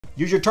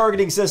use your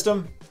targeting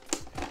system.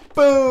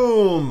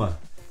 Boom!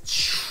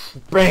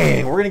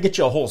 Bang! We're gonna get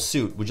you a whole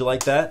suit. Would you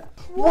like that?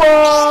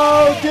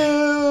 Whoa,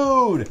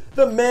 dude!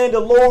 The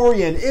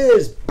Mandalorian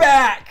is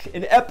back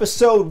in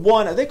episode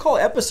 1. They call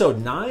it episode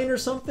 9 or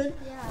something?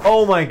 Yeah.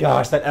 Oh my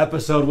gosh, that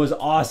episode was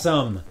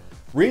awesome.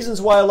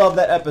 Reasons why I love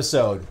that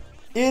episode.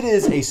 It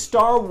is a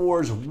Star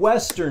Wars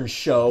Western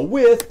show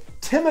with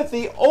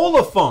Timothy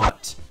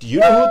Oliphant. Do you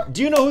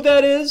know who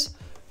that is?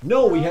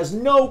 No, he has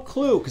no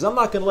clue, because I'm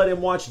not going to let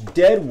him watch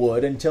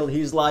Deadwood until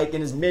he's like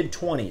in his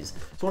mid-20s.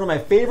 It's one of my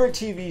favorite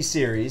TV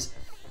series,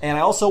 and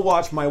I also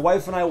watch, my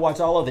wife and I watch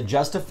all of the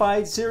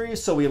Justified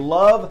series, so we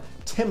love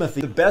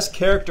Timothy. The best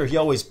character he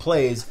always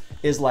plays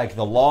is like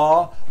the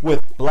Law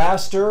with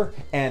blaster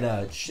and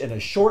a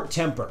short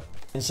temper.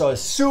 And so I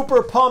was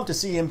super pumped to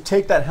see him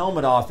take that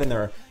helmet off in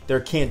their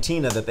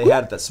cantina that they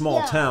had at that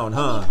small town,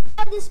 huh? He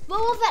had this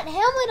Boba Fett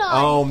helmet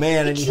on. Oh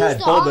man, and he had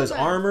Boba's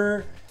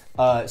armor.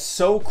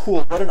 So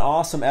cool. What an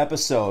awesome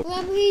episode.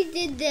 Remember he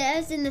did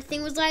this and the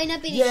thing was lighting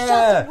up and he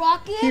shot the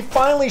rocket? He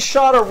finally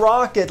shot a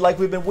rocket like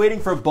we've been waiting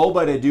for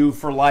Boba to do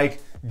for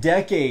like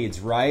decades,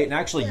 right? And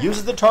actually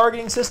uses the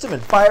targeting system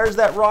and fires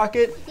that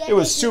rocket. It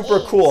was super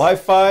cool. High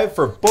five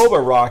for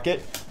Boba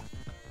Rocket.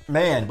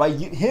 Man, by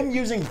him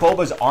using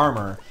Boba's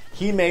armor,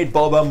 he made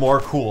Boba more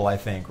cool, I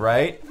think,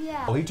 right?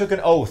 Yeah. Well, he took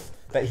an oath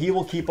that he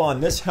will keep on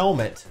this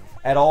helmet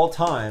at all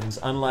times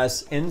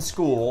unless in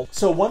school.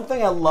 So one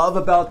thing I love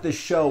about this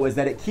show is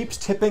that it keeps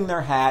tipping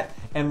their hat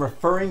and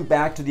referring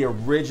back to the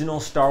original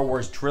Star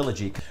Wars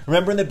trilogy.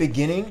 Remember in the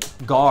beginning,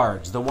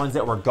 guards, the ones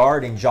that were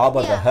guarding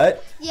Jabba the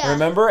Hutt? Yeah.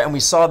 Remember? And we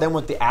saw them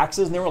with the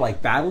axes and they were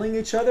like battling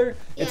each other.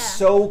 Yeah. It's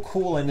so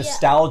cool and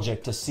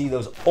nostalgic to see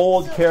those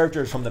old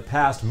characters from the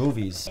past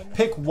movies.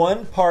 Pick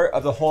one part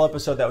of the whole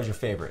episode that was your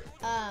favorite.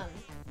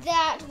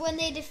 That when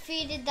they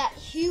defeated that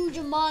huge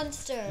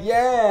monster.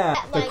 Yeah,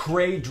 That, the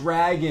Krayt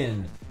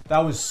Dragon. That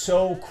was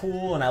so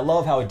cool, and I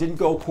love how it didn't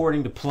go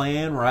according to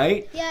plan,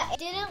 right? Yeah, it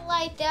didn't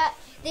like that.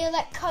 They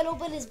like cut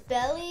open his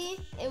belly,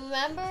 and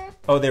remember?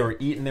 Oh, they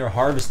were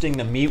harvesting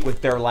the meat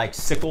with their like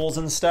sickles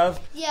and stuff?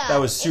 Yeah. That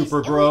was super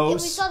And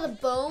gross. we saw the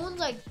bones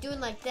like doing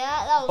like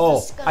that. That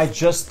was disgusting. I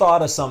just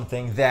thought of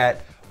something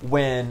that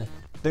when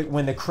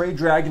the Krayt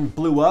Dragon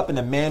blew up and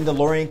the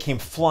Mandalorian came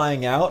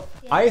flying out,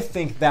 I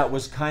think that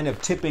was kind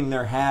of tipping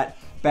their hat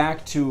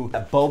back to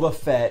Boba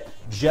Fett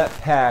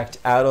jetpacked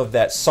out of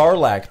that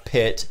Sarlacc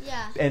pit.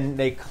 Yeah. And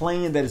they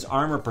claimed that his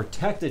armor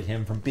protected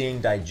him from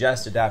being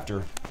digested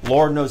after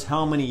Lord knows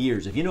how many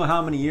years. If you know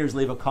how many years,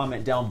 leave a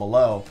comment down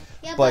below.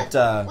 Yeah, but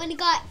when he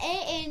got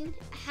eaten,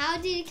 how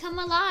did he come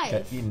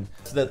alive?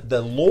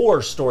 The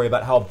lore story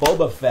about how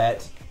Boba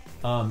Fett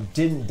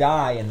didn't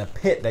die in the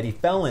pit that he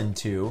fell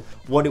into.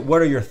 What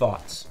are your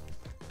thoughts?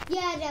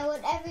 Yeah, Dad,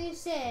 whatever you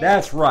say.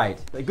 That's right.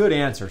 A good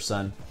answer,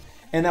 son.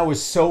 And that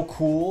was so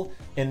cool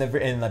in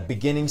the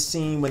beginning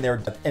scene when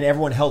and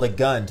everyone held a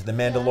gun to the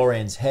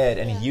Mandalorian's head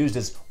and he used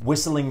his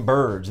whistling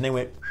birds and they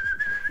went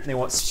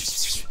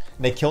and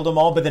they killed them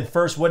all. But then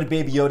first, what did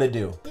Baby Yoda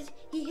do?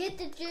 He hit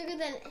the trigger,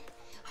 then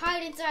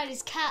hide inside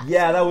his cap.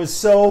 Yeah, that was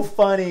so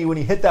funny when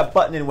he hit that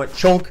button and went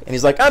chunk and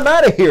he's like, I'm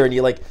out of here, and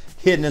he like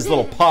hid in his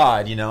little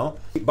pod, you know?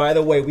 By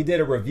the way, we did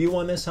a review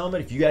on this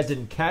helmet. If you guys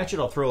didn't catch it,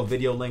 I'll throw a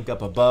video link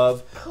up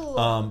above.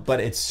 Cool.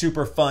 But it's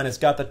super fun. It's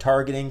got the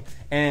targeting,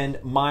 and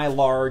my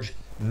large,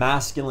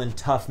 masculine,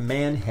 tough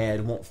man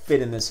head won't fit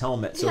in this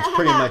helmet, so it's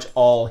pretty much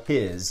all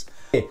his.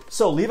 Okay,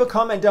 so leave a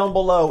comment down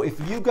below if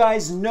you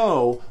guys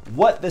know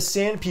what the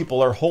sand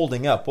people are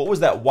holding up. What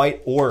was that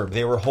white orb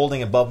they were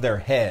holding above their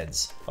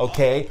heads?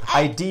 Okay,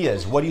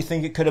 ideas. What do you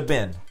think it could have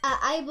been? An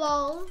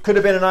eyeball. Could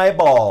have been an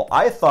eyeball.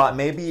 I thought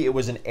maybe it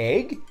was an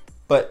egg,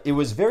 but it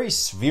was very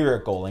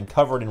spherical and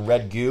covered in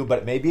red goo,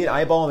 but maybe an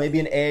eyeball, maybe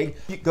an egg.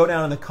 You go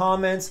down in the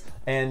comments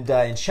and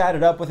chat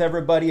it up with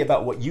everybody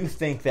about what you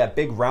think that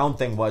big round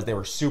thing was they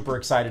were super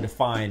excited to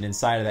find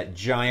inside of that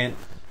giant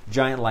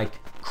like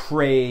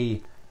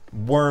Krayt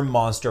worm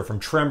monster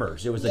from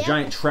Tremors. It was the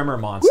giant Tremor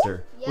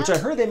monster, which I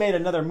heard they made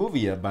another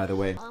movie of, by the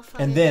way.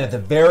 And then at the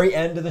very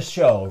end of the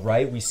show,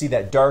 right, we see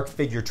that dark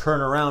figure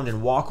turn around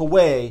and walk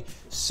away.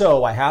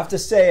 So I have to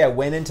say, I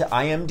went into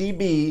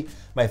IMDb,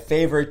 my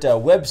favorite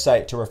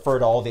website to refer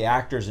to all the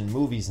actors and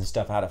movies and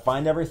stuff, how to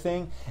find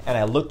everything. And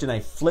I looked and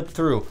I flipped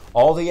through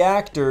all the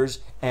actors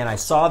and I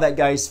saw that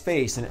guy's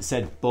face and it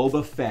said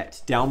Boba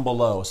Fett down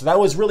below. So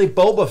that was really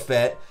Boba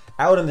Fett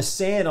out in the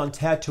sand on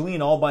Tatooine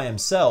all by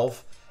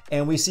himself.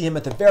 And we see him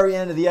at the very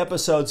end of the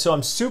episode, so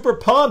I'm super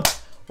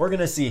pumped. We're going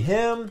to see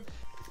him.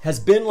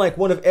 Has been like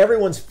one of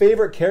everyone's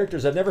favorite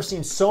characters. I've never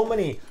seen so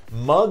many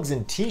mugs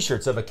and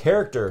t-shirts of a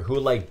character who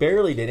like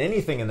barely did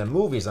anything in the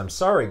movies. I'm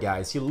sorry,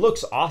 guys. He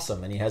looks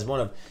awesome, and he has one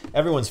of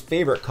everyone's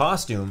favorite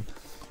costume.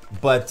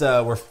 But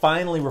we're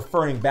finally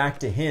referring back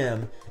to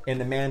him in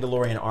the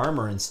Mandalorian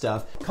armor and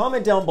stuff.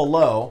 Comment down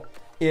below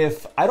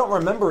if, I don't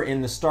remember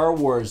in the Star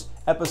Wars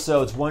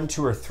episodes 1,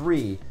 2, or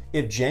 3,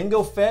 if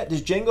Jango Fett,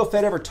 does Jango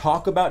Fett ever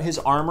talk about his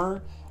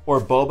armor, or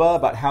Boba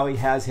about how he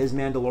has his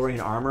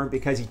Mandalorian armor?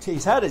 Because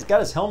he's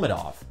got his helmet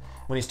off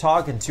when he's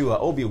talking to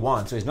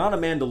Obi-Wan, so he's not a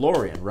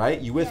Mandalorian, right?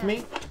 You with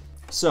me?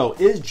 So,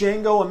 is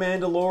Django a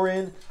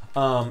Mandalorian?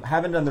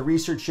 Haven't done the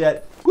research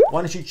yet.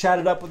 Why don't you chat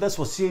it up with us?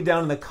 We'll see you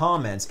down in the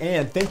comments.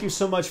 And thank you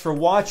so much for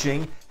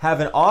watching. Have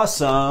an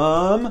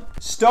awesome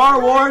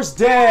Star Wars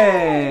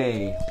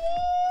day!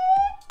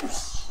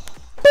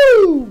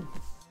 Woo!